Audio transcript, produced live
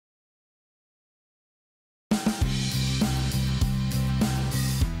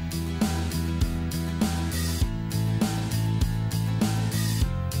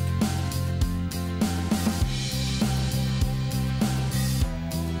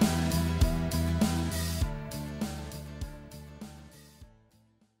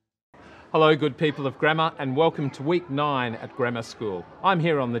Hello good people of Grammar and welcome to week 9 at Grammar School. I'm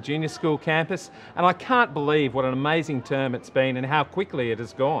here on the junior school campus and I can't believe what an amazing term it's been and how quickly it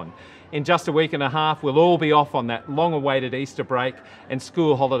has gone. In just a week and a half we'll all be off on that long awaited Easter break and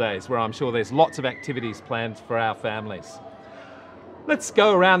school holidays where I'm sure there's lots of activities planned for our families. Let's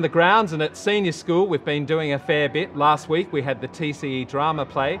go around the grounds, and at senior school we've been doing a fair bit. Last week we had the TCE drama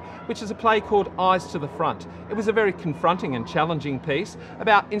play, which is a play called Eyes to the Front. It was a very confronting and challenging piece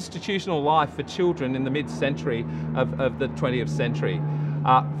about institutional life for children in the mid-century of the 20th century.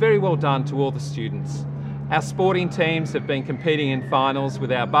 Very well done to all the students. Our sporting teams have been competing in finals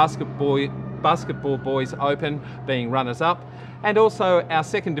with our Basketball Boys Open being runners-up, and also our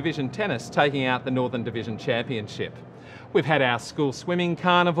second division tennis taking out the Northern Division Championship. We've had our school swimming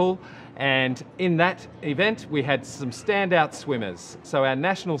carnival, and in that event we had some standout swimmers. So our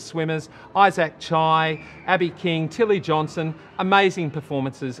national swimmers, Isaac Chai, Abby King, Tilly Johnson, amazing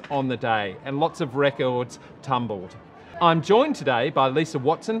performances on the day and lots of records tumbled. I'm joined today by Lisa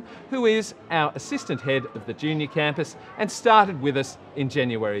Watson, who is our assistant head of the junior campus and started with us in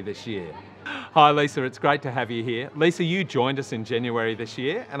January this year. Hi Lisa, it's great to have you here. Lisa, you joined us in January this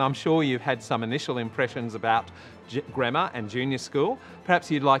year and I'm sure you've had some initial impressions about grammar and junior school.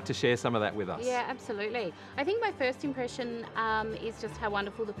 Perhaps you'd like to share some of that with us. Yeah, absolutely. I think my first impression is just how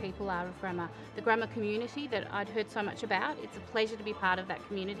wonderful the people are of grammar. The grammar community that I'd heard so much about. It's a pleasure to be part of that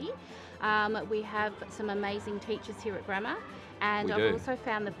community. We have some amazing teachers here at Grammar. And I've also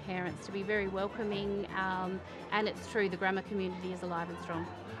found the parents to be very welcoming, and it's true, the grammar community is alive and strong.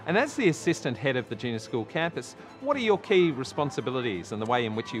 And as the assistant head of the junior school campus, what are your key responsibilities and the way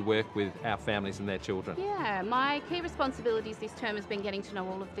in which you work with our families and their children? Yeah, my key responsibilities this term has been getting to know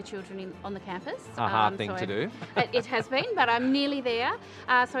all of the children on the campus. A hard thing to do. It has been, but I'm nearly there.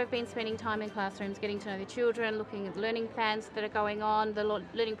 So I've been spending time in classrooms, getting to know the children, looking at the learning plans that are going on, the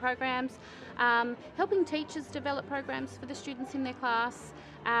learning programs, helping teachers develop programs for the students in their class,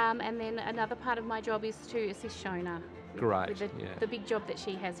 and then another part of my job is to assist Shona. Great. With the big job that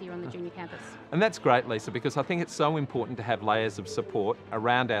she has here on the junior campus. And that's great, Lisa, because I think it's so important to have layers of support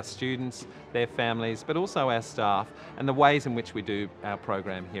around our students, their families, but also our staff and the ways in which we do our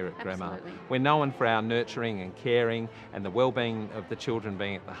program here at Grammar. Absolutely. We're known for our nurturing and caring and the well-being of the children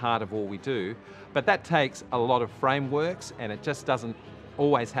being at the heart of all we do, but that takes a lot of frameworks and it just doesn't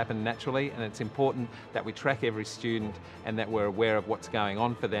always happen naturally, and it's important that we track every student and that we're aware of what's going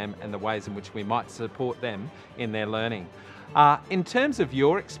on for them and the ways in which we might support them in their learning. In terms of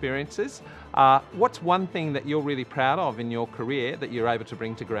your experiences, what's one thing that you're really proud of in your career that you're able to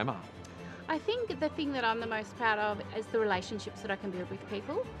bring to Grammar? I think the thing that I'm the most proud of is the relationships that I can build with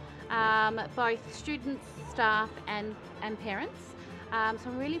people, both students, staff and parents. So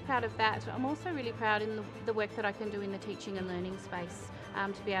I'm really proud of that. I'm also really proud in the work that I can do in the teaching and learning space,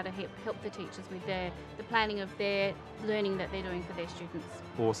 to be able to help the teachers with the planning of their learning that they're doing for their students.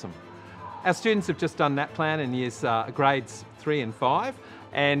 Awesome. Our students have just done that plan in grades 3 and 5,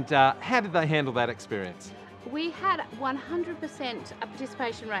 and how did they handle that experience? We had 100%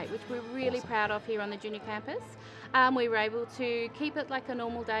 participation rate, which we're really proud of here on the junior campus. We were able to keep it like a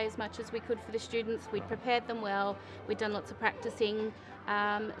normal day as much as we could for the students. We'd prepared them well, we'd done lots of practicing.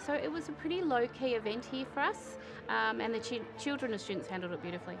 So it was a pretty low-key event here for us, and the children and students handled it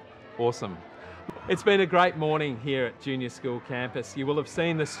beautifully. Awesome. It's been a great morning here at Junior School Campus. You will have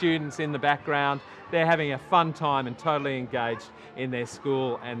seen the students in the background. They're having a fun time and totally engaged in their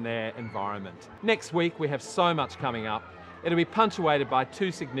school and their environment. Next week we have so much coming up. It'll be punctuated by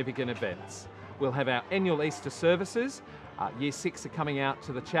 2 significant events. We'll have our annual Easter services. Year 6 are coming out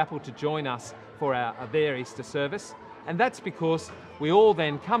to the chapel to join us for their Easter service, and that's because we all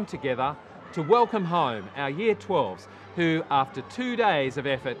then come together to welcome home our Year 12s who, after 2 days of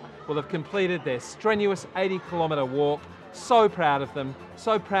effort, will have completed their strenuous 80-kilometre walk. So proud of them,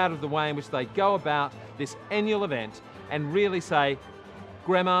 so proud of the way in which they go about this annual event and really say,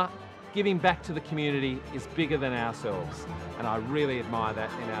 Grammar, giving back to the community is bigger than ourselves. And I really admire that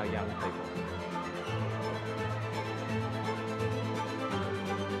in our young people.